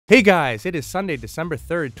Hey guys, it is Sunday, December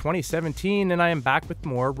 3rd, 2017, and I am back with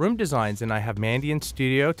more room designs, and I have Mandy in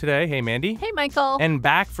studio today. Hey, Mandy. Hey, Michael. And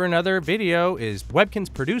back for another video is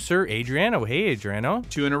Webkinz producer, Adriano. Hey, Adriano.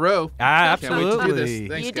 2 in a row. Absolutely. Can't wait to do this.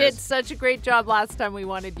 Thanks, you guys. did such a great job last time we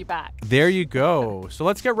wanted you back. There you go. So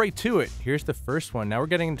let's get right to it. Here's the first one. Now we're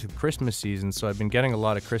getting into the Christmas season, so I've been getting a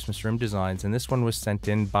lot of Christmas room designs, and this one was sent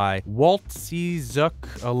in by Walt Czuk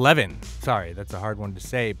 11. Sorry, that's a hard one to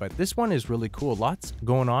say, but this one is really cool. Lots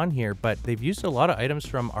going on here, but they've used a lot of items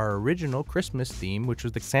from our original Christmas theme, which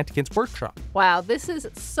was the Santakin's workshop. Wow, this is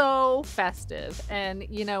so festive. And,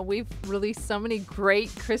 you know, we've released so many great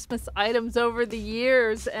Christmas items over the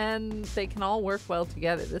years, and they can all work well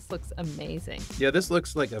together. This looks amazing. Yeah, this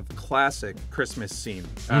looks like a classic Christmas scene,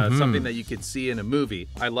 something that you could see in a movie.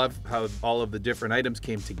 I love how all of the different items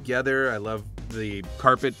came together. I love the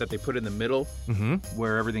carpet that they put in the middle,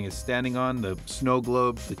 where everything is standing on, the snow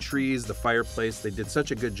globe, the trees, the fireplace. They did such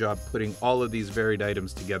a good job putting all of these varied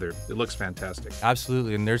items together. It looks fantastic.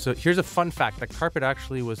 Absolutely. And here's a fun fact. That carpet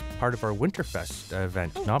actually was part of our Winterfest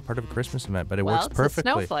event, not part of a Christmas event, but it works perfectly.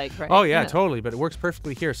 It's a snowflake, right? Oh, yeah, totally. But it works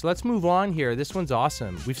perfectly here. So let's move on here. This one's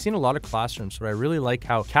awesome. We've seen a lot of classrooms, but I really like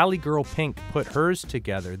how Cali Girl Pink put hers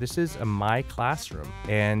together. This is a My Classroom.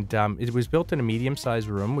 And it was built in a medium-sized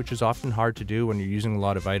room, which is often hard to do when you're using a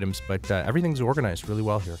lot of items, but everything's organized really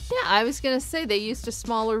well here. Yeah, I was going to say they used a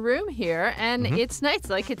smaller room here, and it's nice.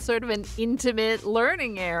 Like, it's sort of an intimate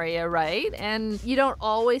learning area, right? And you don't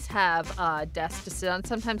always have a desk to sit on.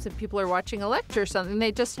 Sometimes if people are watching a lecture or something,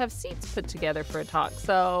 they just have seats put together for a talk.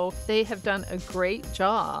 So they have done a great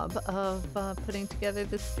job of putting together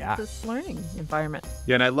this learning environment.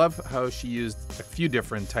 Yeah, and I love how she used a few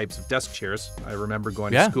different types of desk chairs. I remember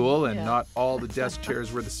going to school, and not all the desk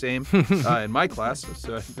chairs were the same in my class,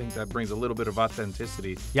 so I think that brings a little bit of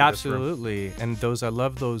authenticity to Yeah, this room. absolutely. And I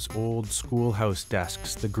love those old schoolhouse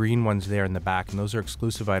desks, the green ones there in the back, and those are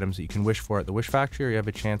exclusive items that you can wish for at the Wish Factory, or you have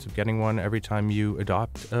a chance of getting one every time you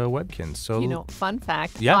adopt Webkinz. So, you know, fun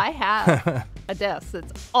fact, Yeah. I have a desk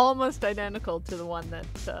that's almost identical to the one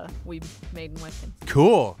that we made in Webkinz.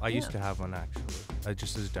 Cool. I used to have one, actually.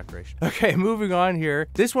 Just as a decoration. Okay, moving on here.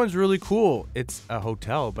 This one's really cool. It's a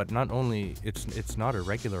hotel, but not only, it's not a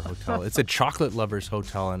regular hotel. It's a chocolate lovers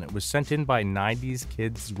hotel, and it was sent in by 90s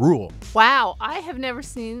Kids Rule. Wow, I have never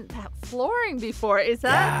seen that flooring before. Is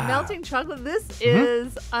that melting chocolate? This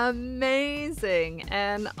is amazing.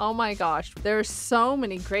 And oh my gosh, there are so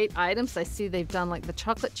many great items. I see they've done like the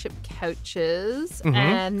chocolate chip couches.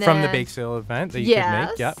 And then, from the bake sale event that you could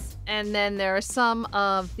make. Yep. And then there are some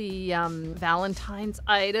of the Valentine's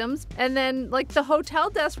items. And then like the hotel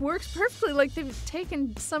desk works perfectly. Like they've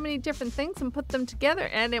taken so many different things and put them together.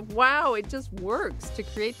 And it just works to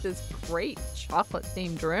create this great chocolate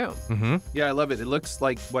themed room. Yeah, I love it. It looks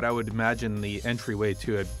like what I would imagine the entryway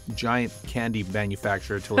to a giant candy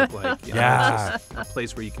manufacturer to look like. You know, it's just a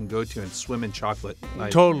place where you can go to and swim in chocolate. I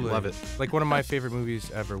love it. Like one of my favorite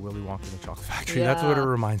movies ever, Willy Wonka and the Chocolate Factory. That's what it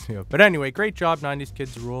reminds me of. But anyway, great job, 90s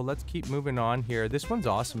Kids Rule. Let's keep moving on here. This one's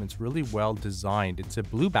awesome. It's really well designed. It's a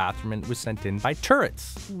blue bathroom, and it was sent in by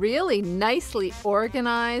Turrets. Really nicely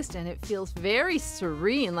organized, and it feels very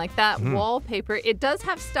serene. Like that wallpaper. It does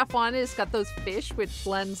have stuff on it. It's got those fish, which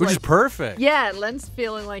lends Which is perfect. Yeah, it lends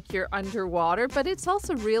feeling like you're underwater, but it's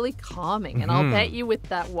also really calming. And I'll bet you with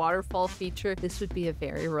that waterfall feature, this would be a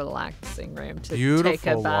very relaxing room to take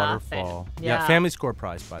a bath waterfall. in. Yeah, family score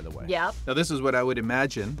prize, by the way. Yep. Now, this is what I would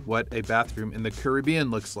imagine what a bathroom in the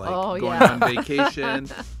Caribbean looks like. Oh, going on vacation,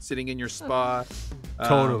 sitting in your spa.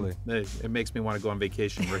 Totally. It makes me want to go on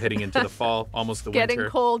vacation. We're heading into the fall, almost the Getting winter.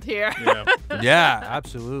 cold here. Yeah. Yeah,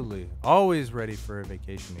 absolutely. Always ready for a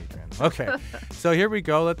vacation, Adrian. Okay, so here we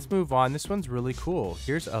go. Let's move on. This one's really cool.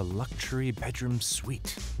 Here's a luxury bedroom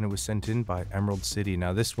suite, and it was sent in by Emerald City.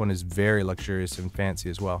 Now, this one is very luxurious and fancy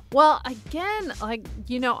as well. Well, again, like,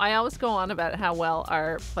 you know, I always go on about how well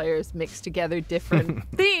our players mix together different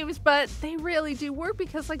themes, but they really do work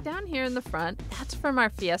because, like, down here in the front, that's from our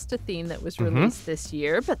Fiesta theme that was released this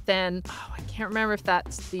year. But then, I can't remember if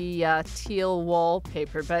that's the teal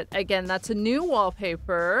wallpaper, but again, that's a new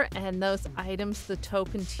wallpaper, and those items, the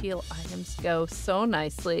token teal items, go so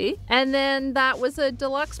nicely. And then that was a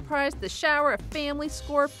deluxe prize, the shower, a family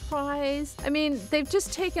score prize. I mean, they've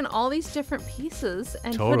just taken all these different pieces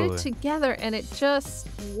and put it together, and it just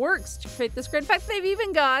works to create this great. In fact, they've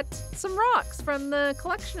even got some rocks from the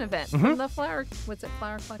collection event, from the flower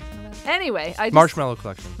collection event. Anyway, Marshmallow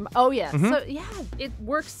collection. Oh, yeah. So, yeah, it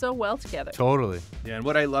works so well together. Totally. Yeah, and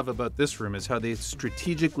what I love about this room is how they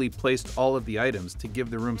strategically placed all of the items to give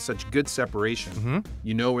the room such good separation.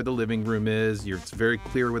 You know where the living room is. It's very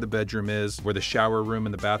clear where the bedroom is, where the shower room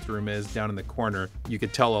and the bathroom is, down in the corner. You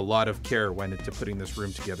could tell a lot of care went into putting this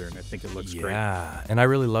room together, and I think it looks great. Yeah, and I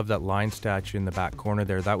really love that lion statue in the back corner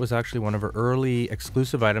there. That was actually one of our early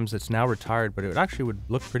exclusive items that's now retired, but it actually would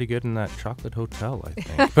look pretty good in that chocolate hotel, I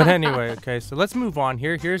think. But anyway, okay, so let's move on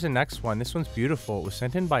here. Here's the next one. This one's beautiful. It was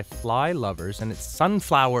sent in by Fly Lovers, and it's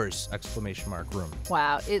Sunflowers! Room.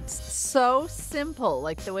 Wow, it's so simple,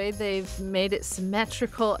 like the way they've made it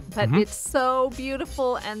symmetrical, but it's so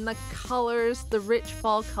beautiful, and the colors, the rich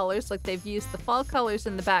fall colors, like they've used the fall colors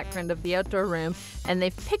in the background of the outdoor room, and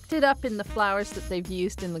they've picked it up in the flowers that they've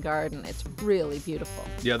used in the garden. It's really beautiful.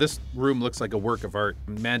 Yeah, this room looks like a work of art.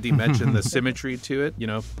 Mandy mentioned the symmetry to it. You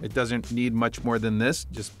know, it doesn't need much more than this.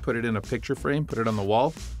 Just put it in a picture frame, put it on the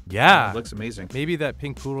wall. Yeah. It looks amazing. Maybe that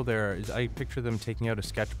pink poodle there, I picture them taking out a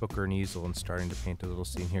sketchbook or an easel and starting to paint a little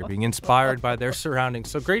scene here, being inspired by their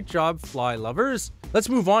surroundings. So great job, Fly Lovers. Let's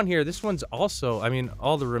move on here. This one's also, I mean,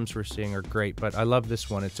 all the rooms we're seeing are great, but I love this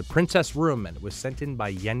one. It's a princess room, and it was sent in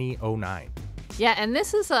by Yenny09. Yeah, and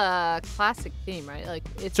this is a classic theme, right? Like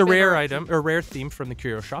It's a rare item, or rare theme from the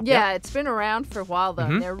Curio Shop. Yeah, it's been around for a while, though.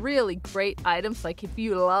 And they're really great items. Like, if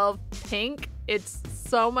you love pink, it's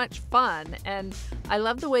so much fun. And I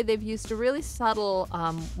love the way they've used a really subtle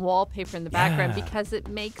wallpaper in the background because it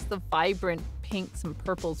makes the vibrant pinks and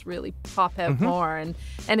purples really pop out more. And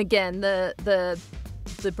again, the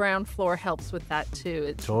brown floor helps with that, too.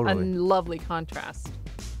 It's a lovely contrast.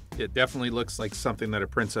 It definitely looks like something that a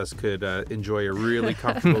princess could enjoy a really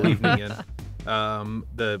comfortable evening in.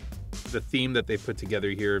 The theme that they put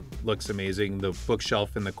together here looks amazing. The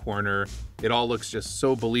bookshelf in the corner, it all looks just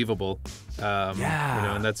so believable. You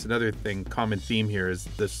know, and that's another thing, common theme here is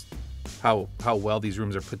this how well these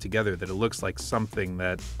rooms are put together, that it looks like something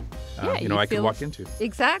that you know, I could walk into.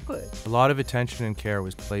 Exactly. A lot of attention and care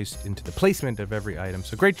was placed into the placement of every item.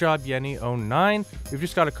 So great job, Yenny09. We've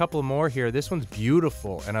just got a couple more here. This one's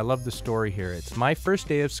beautiful, and I love the story here. It's my first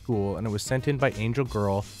day of school, and it was sent in by Angel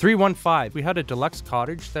Girl 315. We had a deluxe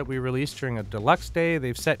cottage that we released during a deluxe day.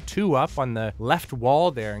 They've set 2 up on the left wall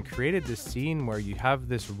there and created this scene where you have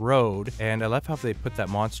this road, and I love how they put that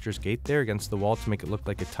monstrous gate there against the wall to make it look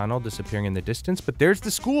like a tunnel disappearing in the distance. But there's the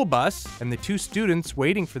school bus and the 2 students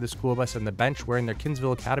waiting for the school bus on the bench wearing their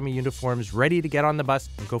Kinsville Academy uniforms, ready to get on the bus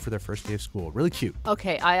and go for their first day of school. Really cute.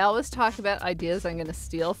 Okay, I always talk about ideas I'm going to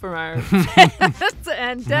steal from our fans,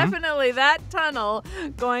 and definitely that tunnel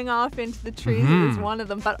going off into the trees is one of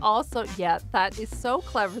them. But also, yeah, that is so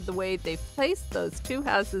clever the way they've placed those 2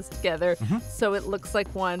 houses together so it looks like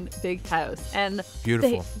one big house. And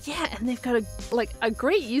beautiful. And they've got a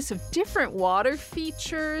great use of different water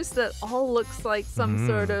features that all looks like some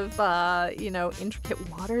sort of intricate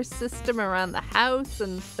water system around the house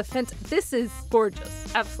and the fence. This is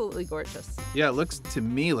gorgeous. Absolutely gorgeous. Yeah, it looks to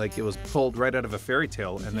me like it was pulled right out of a fairy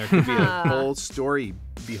tale, and there could be a whole story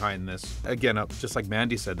behind this. Again, just like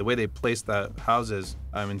Mandy said, the way they placed the houses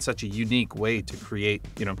in such a unique way to create,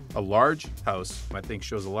 you know, a large house, I think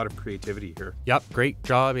shows a lot of creativity here. Yep, great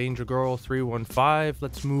job, Angel Girl 315.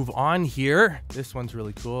 Let's move on here. This one's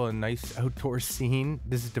really cool, a nice outdoor scene.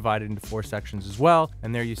 This is divided into 4 sections as well,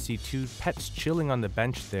 and there you see 2 pets chilling on the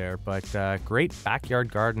bench there, but great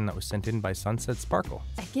backyard garden that was sent in by Sunset Sparkle.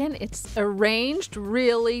 Again, it's arranged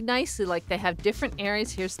really nicely, like they have different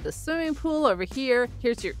areas. Here's the swimming pool over here.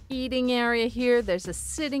 Here's your eating area here. There's a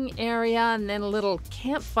sitting area and then a little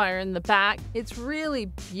campfire in the back. It's really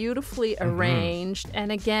beautifully arranged.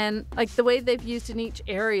 And again, like the way they've used in each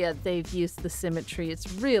area, they've used the symmetry.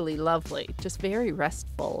 It's really lovely. Just very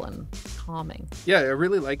restful and calming. Yeah, I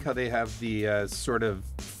really like how they have the sort of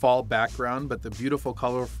fall background, but the beautiful,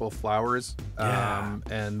 colorful flowers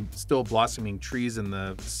and still blossoming trees in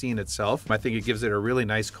the scene itself. I think it gives it a really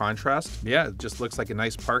nice contrast. Yeah, it just looks like a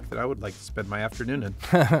nice park that I would like to spend my afternoon in.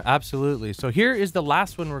 Absolutely. So here is the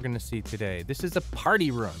last one we're going to see today. This is a party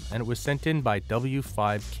room, and it was sent in by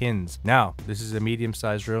W5Kinz. Now, this is a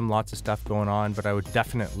medium-sized room, lots of stuff going on, but I would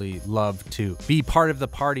definitely love to be part of the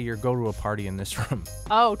party or go to a party in this room.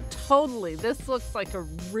 Oh, totally. This looks like a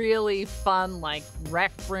really fun, like,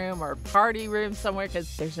 rec room or party room somewhere,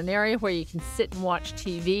 because there's an area where you can sit and watch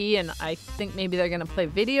TV, and I think maybe they're going to play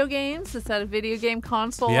video games. Is that a video game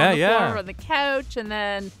console on the floor or the couch? And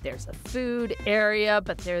then there's a food area,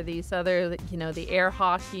 but there are these other, you know, the air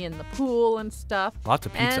hockey and the pool and stuff. Lots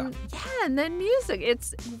of pizza. And and then music.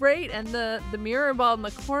 It's great. And the mirror ball in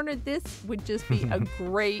the corner, this would just be a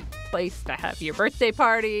great place to have your birthday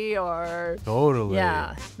party or... Totally.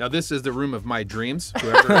 Yeah. Now, this is the room of my dreams.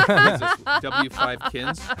 Whoever is this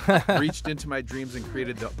W5Kinz reached into my dreams and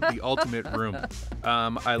created the ultimate room.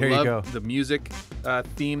 I There you go. love the music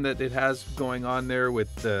theme that it has going on there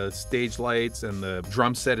with the stage lights and the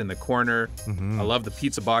drum set in the corner. I love the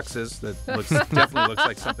pizza boxes. That definitely looks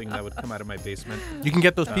like something that would come out of my basement. You can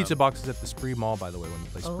get those pizza boxes at the Spree Mall, by the way, when you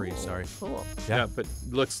play Spree. Oh, Sorry. Cool. Yeah, but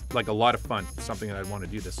looks like a lot of fun. Something that I'd want to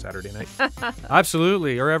do this Saturday night.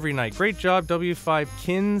 Absolutely, or every night. Great job,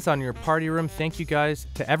 W5Kinz, on your party room. Thank you guys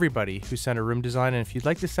to everybody who sent a room design. And if you'd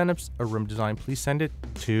like to send us a room design, please send it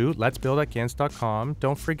to letsbuild@kinz.com.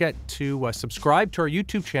 Don't forget to subscribe to our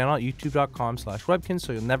YouTube channel at youtube.com/Webkinz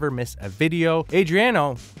so you'll never miss a video.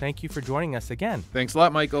 Adriano, thank you for joining us again. Thanks a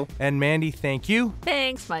lot, Michael. And Mandy, thank you.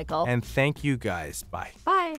 Thanks, Michael. And thank you guys. Bye. Bye.